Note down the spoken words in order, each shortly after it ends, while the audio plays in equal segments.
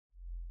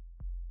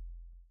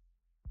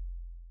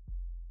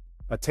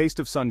A taste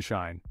of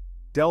sunshine.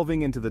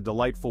 Delving into the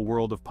delightful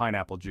world of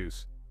pineapple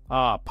juice.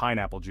 Ah,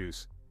 pineapple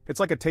juice.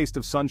 It's like a taste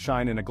of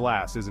sunshine in a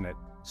glass, isn't it?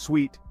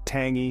 Sweet,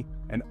 tangy,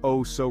 and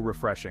oh so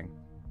refreshing.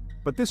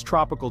 But this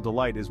tropical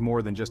delight is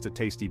more than just a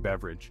tasty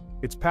beverage.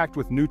 It's packed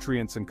with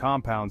nutrients and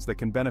compounds that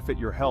can benefit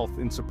your health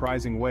in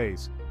surprising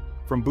ways.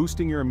 From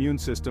boosting your immune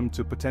system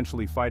to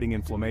potentially fighting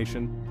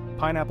inflammation,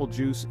 pineapple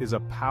juice is a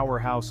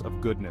powerhouse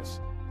of goodness.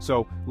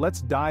 So,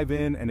 let's dive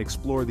in and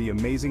explore the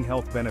amazing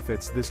health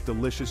benefits this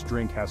delicious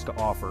drink has to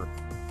offer.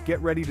 Get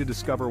ready to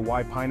discover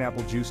why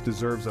pineapple juice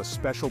deserves a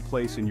special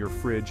place in your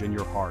fridge and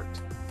your heart.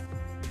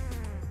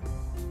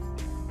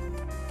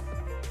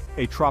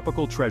 A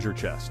tropical treasure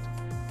chest.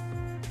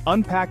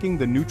 Unpacking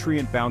the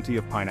nutrient bounty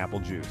of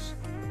pineapple juice.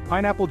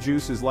 Pineapple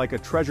juice is like a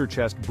treasure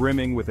chest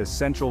brimming with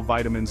essential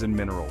vitamins and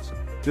minerals.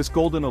 This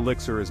golden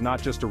elixir is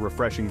not just a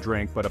refreshing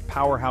drink but a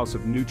powerhouse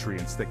of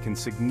nutrients that can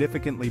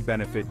significantly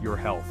benefit your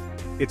health.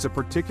 It's a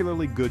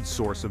particularly good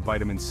source of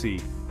vitamin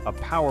C, a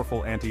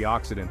powerful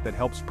antioxidant that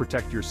helps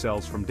protect your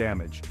cells from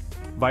damage.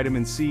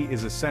 Vitamin C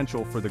is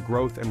essential for the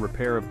growth and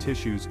repair of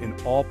tissues in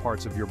all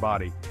parts of your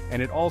body, and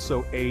it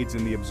also aids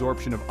in the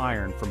absorption of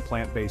iron from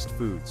plant-based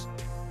foods.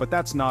 But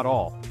that's not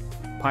all.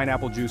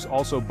 Pineapple juice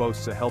also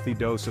boasts a healthy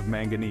dose of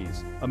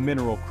manganese, a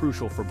mineral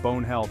crucial for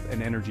bone health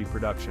and energy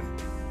production.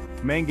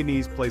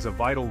 Manganese plays a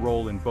vital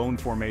role in bone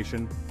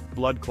formation,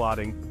 blood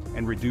clotting,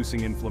 and reducing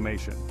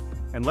inflammation.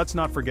 And let's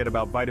not forget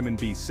about vitamin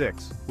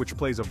B6, which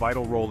plays a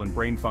vital role in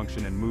brain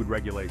function and mood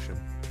regulation.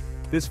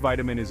 This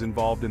vitamin is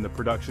involved in the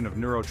production of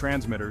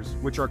neurotransmitters,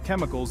 which are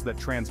chemicals that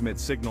transmit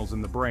signals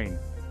in the brain.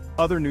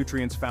 Other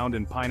nutrients found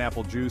in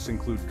pineapple juice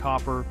include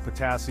copper,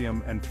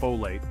 potassium, and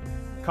folate.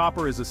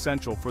 Copper is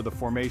essential for the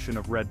formation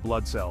of red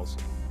blood cells.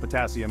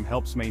 Potassium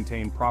helps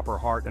maintain proper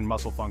heart and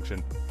muscle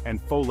function,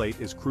 and folate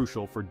is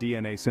crucial for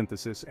DNA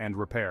synthesis and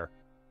repair.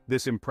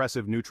 This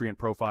impressive nutrient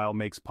profile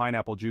makes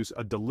pineapple juice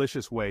a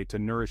delicious way to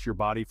nourish your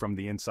body from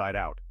the inside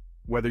out.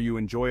 Whether you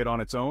enjoy it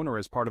on its own or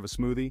as part of a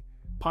smoothie,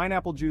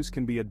 pineapple juice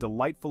can be a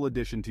delightful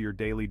addition to your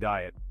daily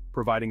diet,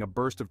 providing a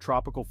burst of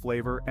tropical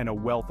flavor and a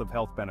wealth of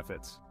health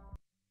benefits.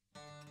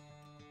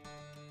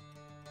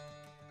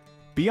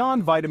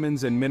 Beyond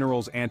vitamins and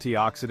minerals,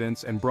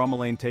 antioxidants and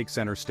bromelain take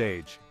center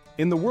stage.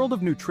 In the world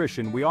of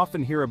nutrition, we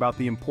often hear about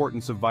the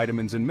importance of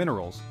vitamins and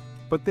minerals,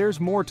 but there's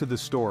more to the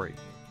story.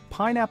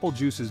 Pineapple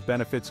juice's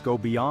benefits go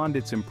beyond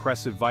its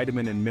impressive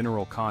vitamin and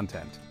mineral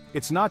content.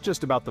 It's not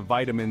just about the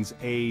vitamins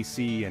A,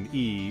 C, and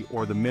E,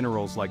 or the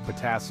minerals like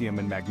potassium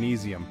and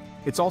magnesium.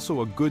 It's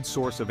also a good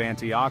source of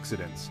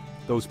antioxidants,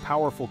 those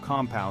powerful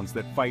compounds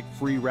that fight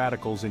free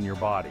radicals in your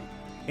body.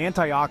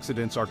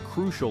 Antioxidants are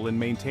crucial in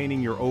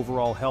maintaining your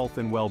overall health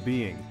and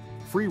well-being.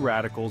 Free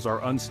radicals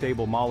are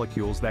unstable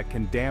molecules that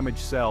can damage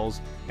cells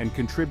and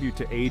contribute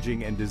to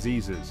aging and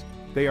diseases.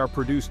 They are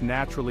produced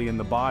naturally in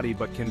the body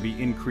but can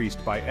be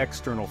increased by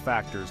external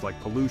factors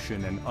like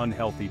pollution and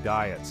unhealthy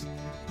diets.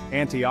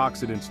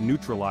 Antioxidants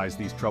neutralize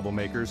these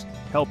troublemakers,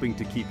 helping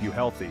to keep you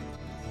healthy.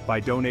 By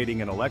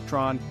donating an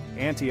electron,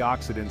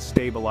 antioxidants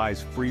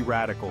stabilize free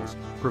radicals,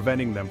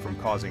 preventing them from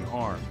causing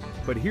harm.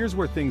 But here's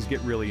where things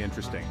get really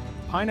interesting.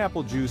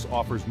 Pineapple juice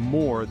offers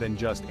more than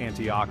just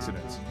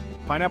antioxidants.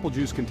 Pineapple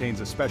juice contains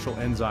a special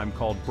enzyme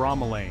called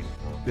bromelain.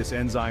 This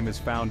enzyme is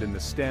found in the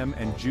stem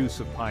and juice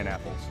of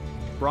pineapples.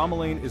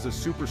 Bromelain is a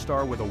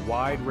superstar with a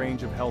wide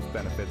range of health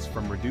benefits,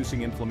 from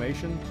reducing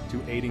inflammation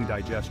to aiding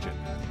digestion.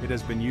 It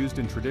has been used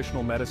in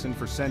traditional medicine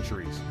for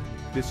centuries.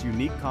 This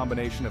unique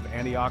combination of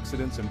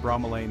antioxidants and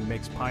bromelain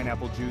makes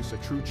pineapple juice a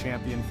true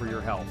champion for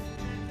your health.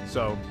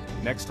 So,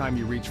 next time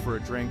you reach for a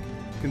drink,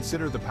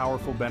 consider the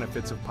powerful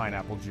benefits of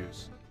pineapple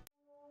juice.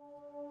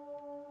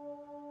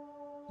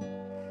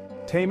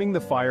 Taming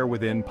the fire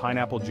within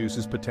pineapple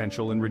juice's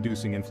potential in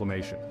reducing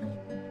inflammation.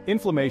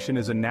 Inflammation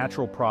is a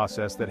natural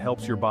process that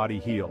helps your body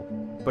heal,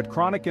 but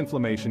chronic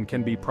inflammation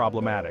can be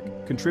problematic,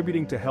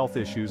 contributing to health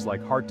issues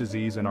like heart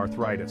disease and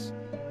arthritis.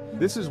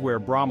 This is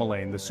where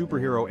bromelain, the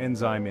superhero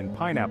enzyme in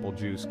pineapple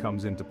juice,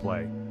 comes into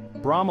play.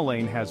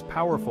 Bromelain has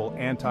powerful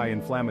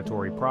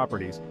anti-inflammatory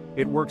properties.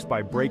 It works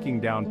by breaking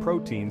down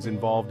proteins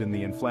involved in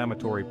the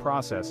inflammatory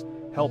process,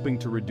 helping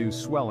to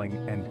reduce swelling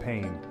and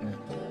pain.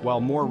 While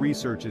more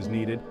research is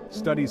needed,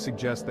 studies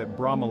suggest that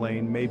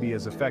bromelain may be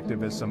as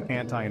effective as some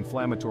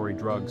anti-inflammatory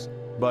drugs,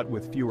 but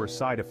with fewer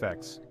side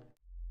effects.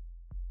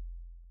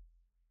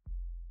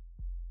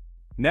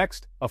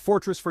 Next, a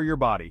fortress for your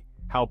body: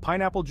 how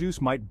pineapple juice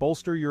might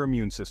bolster your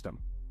immune system.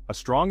 A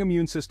strong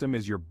immune system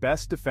is your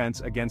best defense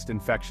against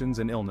infections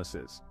and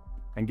illnesses.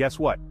 And guess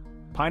what?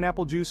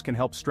 Pineapple juice can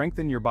help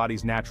strengthen your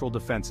body's natural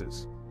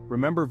defenses.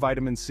 Remember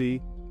vitamin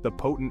C, the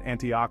potent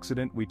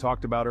antioxidant we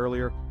talked about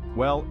earlier?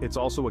 Well, it's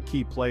also a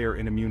key player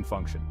in immune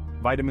function.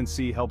 Vitamin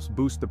C helps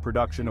boost the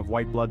production of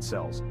white blood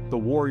cells, the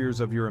warriors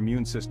of your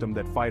immune system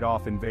that fight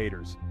off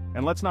invaders.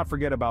 And let's not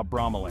forget about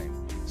bromelain.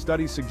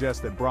 Studies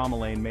suggest that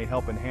bromelain may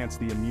help enhance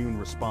the immune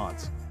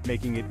response,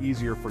 making it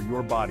easier for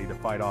your body to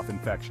fight off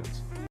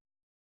infections.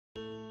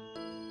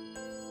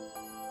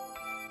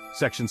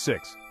 Section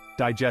 6.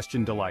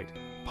 Digestion delight.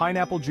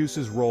 Pineapple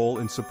juice's role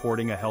in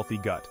supporting a healthy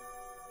gut.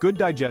 Good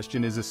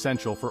digestion is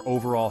essential for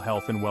overall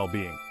health and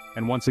well-being.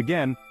 And once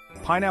again,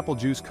 pineapple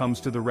juice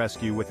comes to the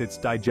rescue with its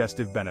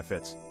digestive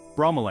benefits.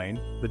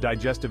 Bromelain, the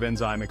digestive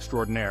enzyme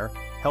extraordinaire,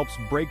 helps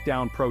break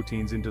down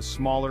proteins into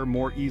smaller,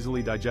 more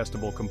easily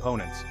digestible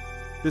components.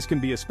 This can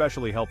be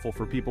especially helpful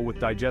for people with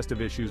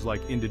digestive issues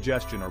like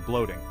indigestion or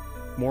bloating.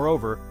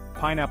 Moreover,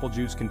 pineapple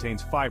juice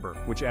contains fiber,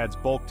 which adds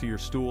bulk to your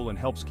stool and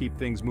helps keep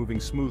things moving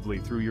smoothly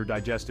through your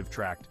digestive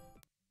tract.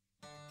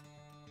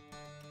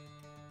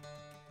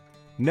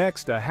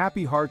 Next, a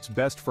happy heart's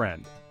best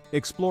friend,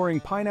 exploring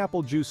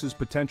pineapple juice's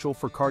potential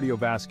for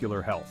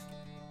cardiovascular health.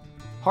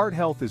 Heart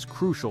health is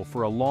crucial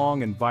for a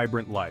long and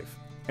vibrant life,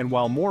 and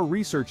while more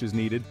research is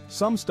needed,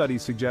 some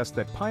studies suggest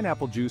that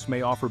pineapple juice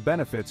may offer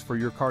benefits for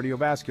your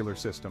cardiovascular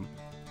system.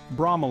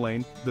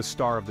 Bromelain, the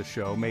star of the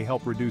show, may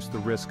help reduce the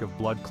risk of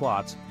blood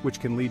clots,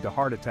 which can lead to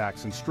heart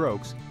attacks and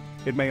strokes.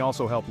 It may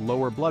also help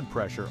lower blood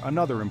pressure,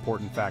 another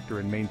important factor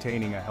in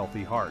maintaining a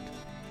healthy heart.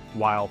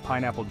 While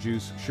pineapple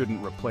juice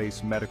shouldn't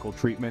replace medical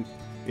treatment,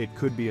 it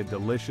could be a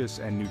delicious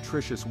and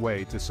nutritious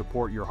way to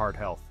support your heart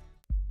health.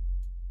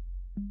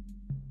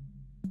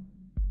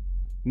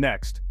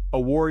 Next, a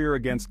warrior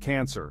against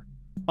cancer,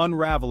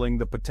 unraveling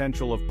the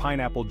potential of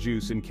pineapple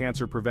juice in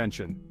cancer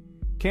prevention.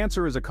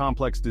 Cancer is a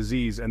complex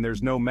disease and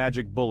there's no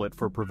magic bullet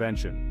for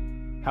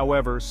prevention.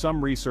 However,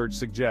 some research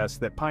suggests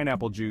that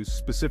pineapple juice,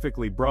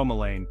 specifically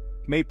bromelain,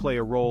 may play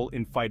a role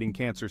in fighting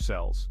cancer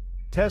cells.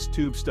 Test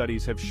tube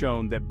studies have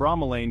shown that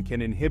bromelain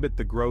can inhibit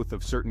the growth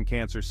of certain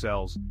cancer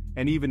cells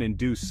and even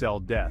induce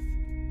cell death.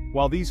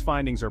 While these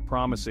findings are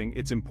promising,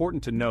 it's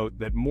important to note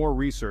that more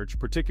research,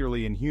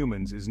 particularly in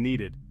humans, is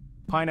needed.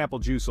 Pineapple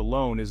juice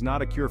alone is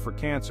not a cure for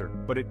cancer,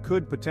 but it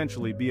could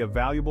potentially be a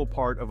valuable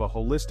part of a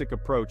holistic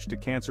approach to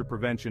cancer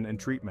prevention and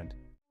treatment.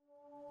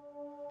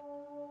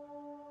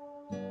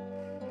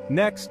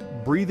 Next,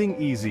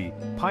 breathing easy,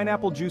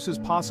 pineapple juice's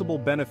possible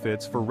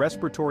benefits for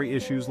respiratory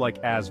issues like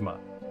asthma.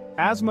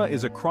 Asthma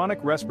is a chronic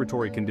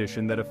respiratory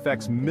condition that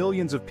affects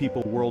millions of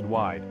people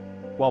worldwide.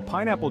 While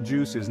pineapple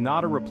juice is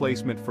not a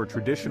replacement for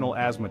traditional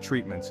asthma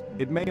treatments,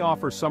 it may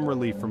offer some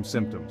relief from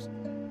symptoms.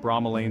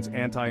 Bromelain's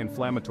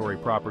anti-inflammatory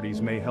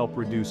properties may help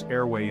reduce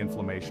airway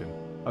inflammation,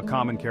 a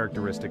common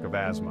characteristic of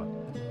asthma.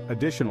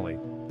 Additionally,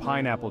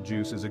 pineapple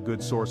juice is a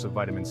good source of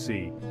vitamin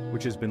C,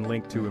 which has been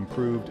linked to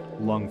improved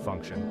lung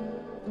function.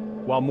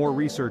 While more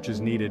research is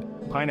needed,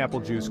 pineapple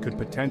juice could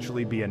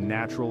potentially be a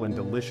natural and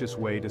delicious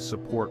way to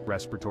support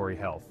respiratory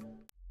health.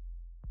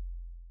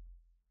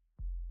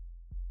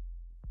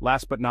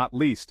 Last but not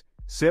least,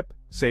 sip,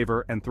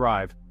 savor, and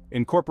thrive,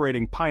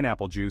 incorporating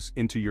pineapple juice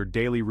into your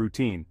daily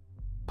routine.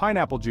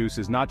 Pineapple juice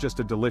is not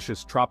just a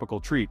delicious tropical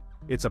treat,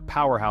 it's a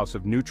powerhouse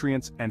of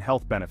nutrients and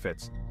health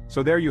benefits.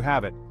 So there you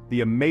have it,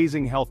 the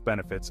amazing health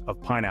benefits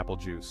of pineapple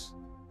juice.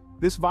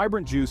 This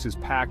vibrant juice is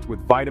packed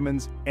with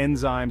vitamins,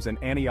 enzymes, and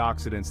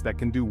antioxidants that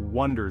can do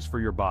wonders for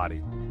your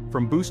body.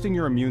 From boosting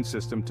your immune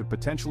system to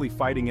potentially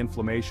fighting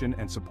inflammation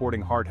and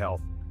supporting heart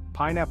health,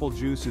 pineapple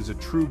juice is a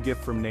true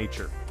gift from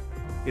nature.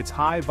 Its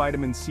high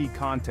vitamin C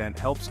content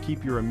helps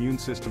keep your immune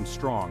system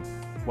strong,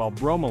 while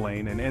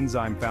bromelain, an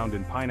enzyme found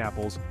in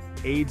pineapples,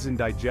 aids in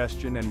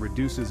digestion and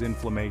reduces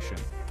inflammation.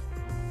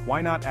 Why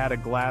not add a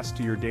glass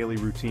to your daily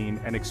routine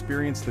and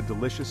experience the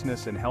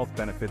deliciousness and health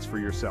benefits for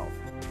yourself?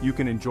 You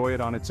can enjoy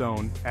it on its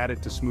own, add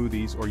it to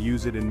smoothies, or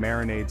use it in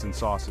marinades and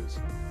sauces.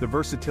 The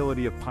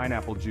versatility of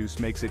pineapple juice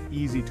makes it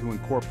easy to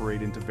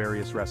incorporate into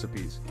various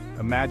recipes.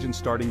 Imagine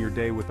starting your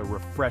day with a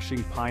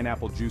refreshing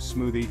pineapple juice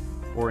smoothie,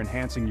 or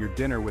enhancing your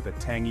dinner with a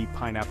tangy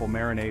pineapple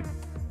marinade.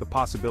 The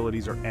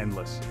possibilities are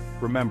endless.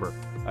 Remember,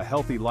 a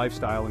healthy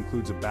lifestyle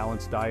includes a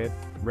balanced diet,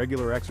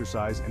 regular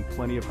exercise, and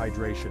plenty of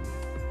hydration.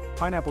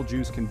 Pineapple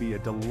juice can be a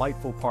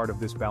delightful part of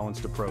this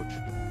balanced approach.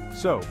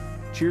 So,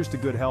 cheers to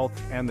good health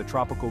and the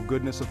tropical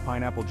goodness of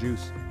pineapple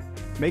juice.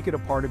 Make it a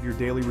part of your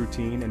daily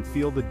routine and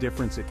feel the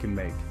difference it can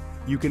make.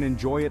 You can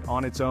enjoy it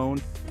on its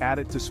own, add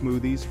it to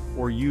smoothies,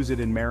 or use it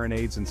in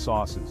marinades and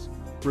sauces.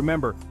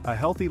 Remember, a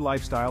healthy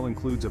lifestyle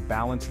includes a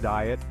balanced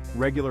diet,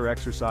 regular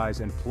exercise,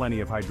 and plenty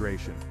of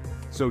hydration.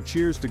 So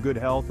cheers to good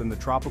health and the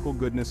tropical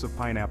goodness of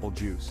pineapple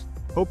juice.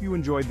 Hope you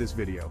enjoyed this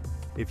video.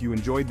 If you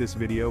enjoyed this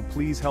video,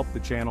 please help the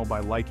channel by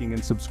liking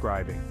and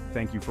subscribing.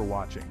 Thank you for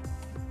watching.